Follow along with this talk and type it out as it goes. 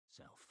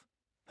herself,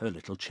 her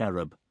little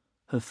cherub,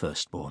 her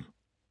firstborn.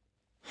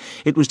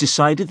 It was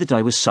decided that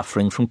I was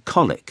suffering from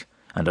colic,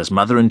 and as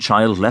mother and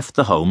child left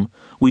the home,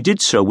 we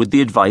did so with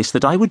the advice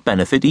that I would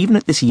benefit, even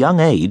at this young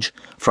age,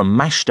 from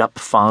mashed-up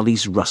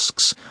Farley's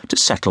rusks to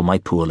settle my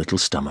poor little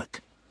stomach.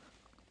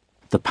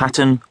 The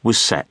pattern was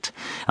set,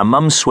 and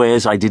Mum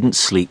swears I didn't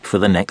sleep for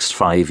the next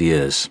 5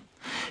 years.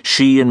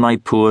 She and my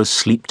poor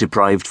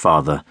sleep-deprived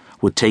father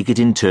would take it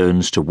in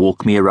turns to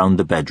walk me around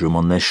the bedroom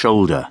on their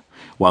shoulder,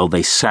 while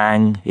they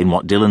sang in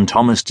what Dylan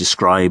Thomas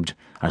described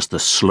as the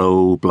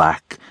slow,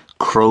 black,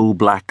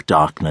 crow-black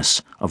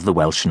darkness of the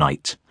Welsh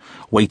night,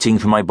 waiting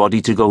for my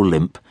body to go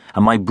limp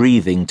and my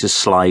breathing to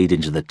slide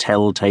into the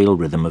telltale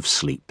rhythm of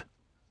sleep.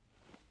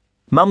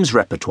 Mum's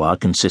repertoire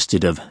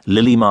consisted of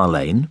Lily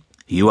Marlene,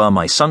 You Are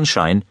My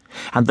Sunshine,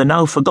 and the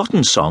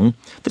now-forgotten song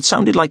that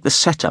sounded like the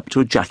setup to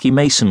a Jackie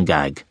Mason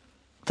gag,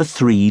 The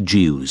 3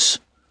 Jews.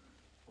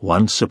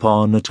 Once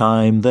upon a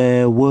time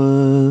there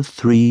were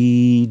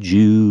 3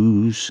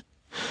 Jews.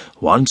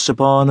 Once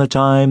upon a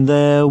time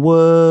there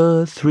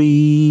were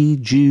 3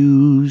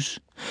 Jews.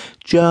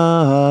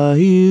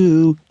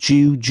 Jew,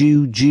 Jew,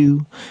 Jew,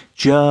 Jew.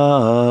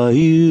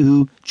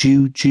 Jew,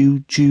 Jew, Jew,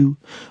 Jew.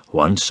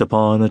 Once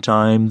upon a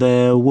time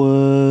there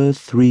were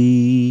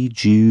 3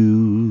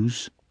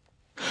 Jews.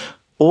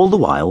 All the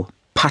while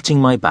patting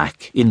my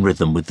back in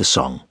rhythm with the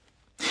song.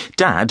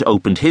 Dad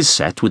opened his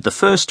set with the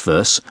first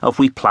verse of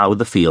We Plough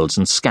the Fields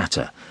and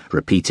Scatter,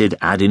 repeated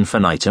ad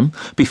infinitum,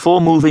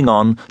 before moving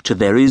on to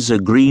There is a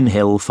Green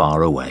Hill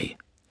Far Away.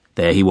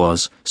 There he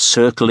was,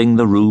 circling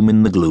the room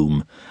in the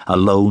gloom, a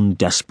lone,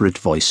 desperate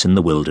voice in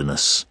the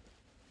wilderness.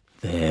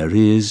 There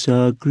is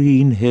a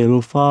green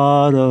hill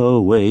far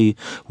away,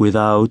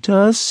 without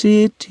a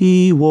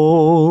city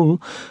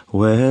wall,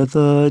 where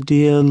the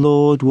dear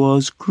Lord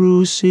was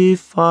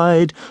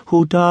crucified,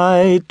 who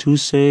died to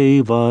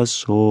save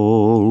us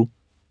all.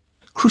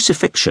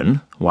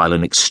 Crucifixion, while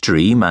an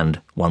extreme and,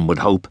 one would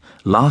hope,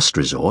 last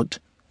resort,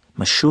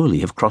 must surely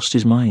have crossed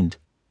his mind.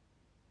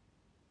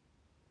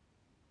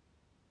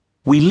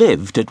 We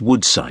lived at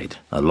Woodside,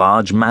 a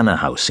large manor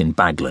house in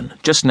Baglan,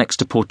 just next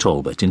to Port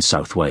Talbot in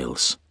South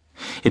Wales.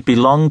 It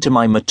belonged to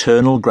my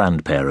maternal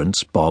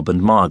grandparents, Bob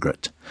and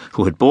Margaret,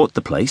 who had bought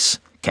the place,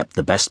 kept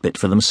the best bit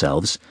for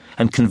themselves,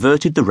 and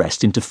converted the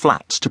rest into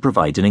flats to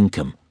provide an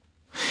income.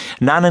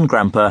 Nan and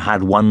Grandpa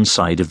had one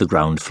side of the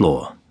ground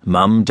floor.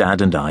 Mum,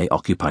 Dad and I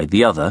occupied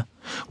the other,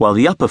 while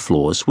the upper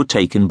floors were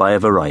taken by a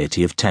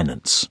variety of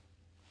tenants.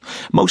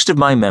 Most of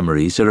my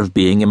memories are of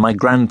being in my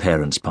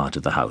grandparents' part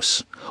of the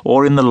house,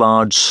 or in the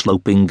large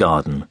sloping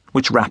garden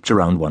which wrapped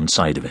around one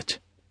side of it.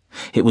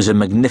 It was a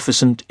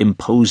magnificent,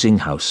 imposing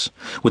house,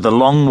 with a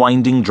long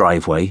winding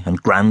driveway and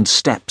grand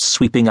steps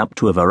sweeping up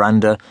to a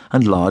veranda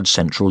and large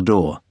central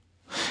door.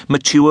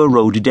 Mature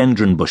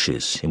rhododendron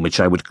bushes, in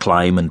which I would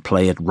climb and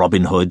play at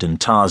Robin Hood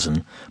and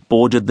Tarzan,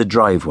 bordered the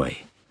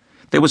driveway.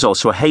 There was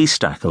also a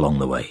haystack along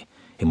the way,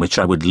 in which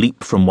I would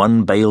leap from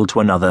one bale to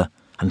another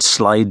and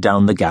slide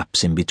down the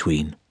gaps in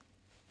between.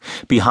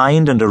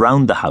 Behind and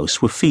around the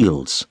house were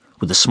fields,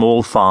 with a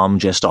small farm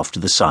just off to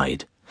the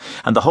side,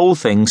 and the whole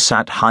thing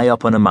sat high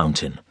up on a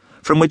mountain,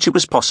 from which it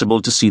was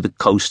possible to see the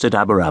coast at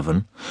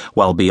Aberavon,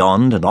 while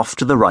beyond and off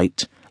to the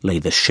right lay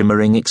the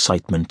shimmering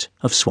excitement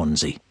of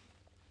Swansea.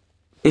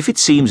 If it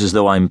seems as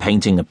though I'm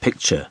painting a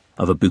picture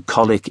of a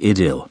bucolic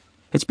idyll,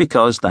 it's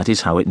because that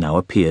is how it now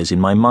appears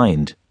in my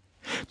mind.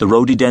 The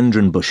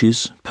rhododendron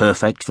bushes,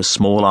 perfect for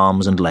small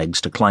arms and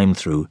legs to climb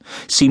through,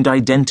 seemed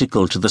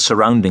identical to the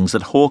surroundings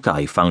that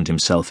Hawkeye found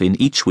himself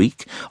in each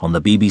week on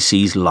the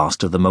BBC's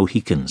Last of the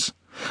Mohicans,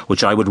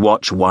 which I would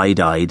watch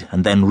wide-eyed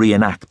and then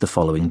reenact the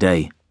following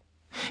day.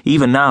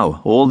 Even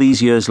now, all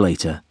these years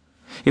later,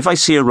 if I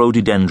see a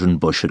rhododendron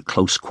bush at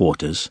close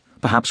quarters,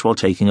 perhaps while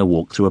taking a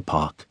walk through a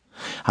park,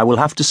 I will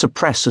have to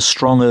suppress a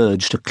strong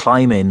urge to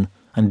climb in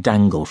and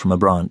dangle from a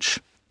branch.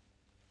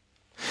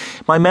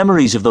 My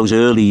memories of those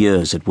early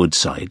years at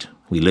Woodside,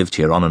 we lived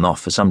here on and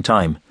off for some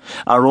time,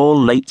 are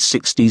all late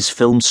 60s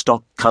film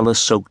stock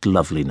colour-soaked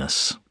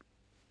loveliness.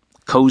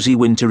 Cosy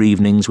winter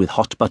evenings with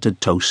hot buttered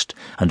toast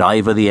and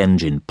Ivor the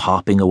engine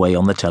parping away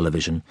on the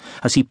television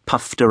as he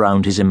puffed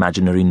around his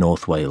imaginary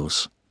North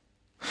Wales.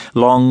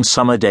 Long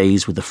summer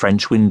days with the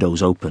French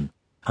windows open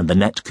and the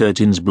net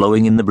curtains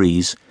blowing in the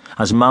breeze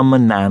as Mum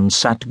and Nan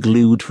sat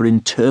glued for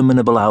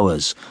interminable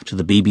hours to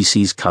the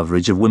BBC's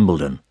coverage of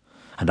Wimbledon,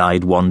 and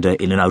I'd wander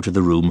in and out of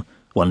the room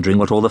wondering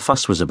what all the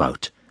fuss was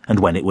about and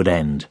when it would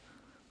end.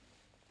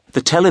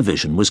 The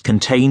television was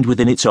contained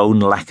within its own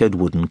lacquered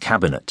wooden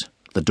cabinet,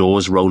 the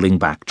doors rolling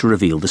back to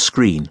reveal the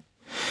screen,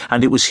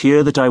 and it was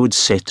here that I would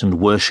sit and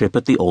worship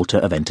at the altar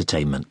of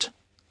entertainment.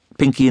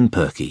 Pinky and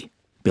Perky,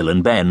 Bill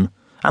and Ben,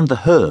 and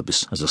the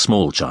Herbs as a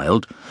small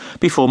child,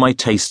 before my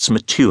tastes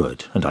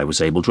matured and I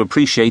was able to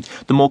appreciate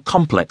the more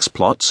complex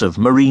plots of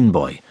Marine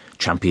Boy,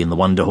 Champion the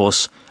Wonder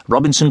Horse,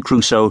 Robinson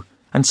Crusoe,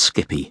 and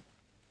Skippy.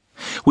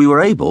 We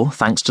were able,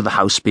 thanks to the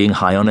house being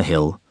high on a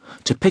hill,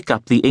 to pick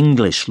up the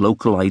English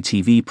local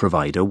ITV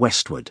provider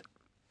Westward.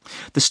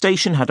 The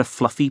station had a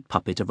fluffy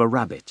puppet of a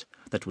rabbit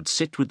that would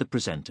sit with the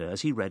presenter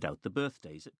as he read out the birthdays at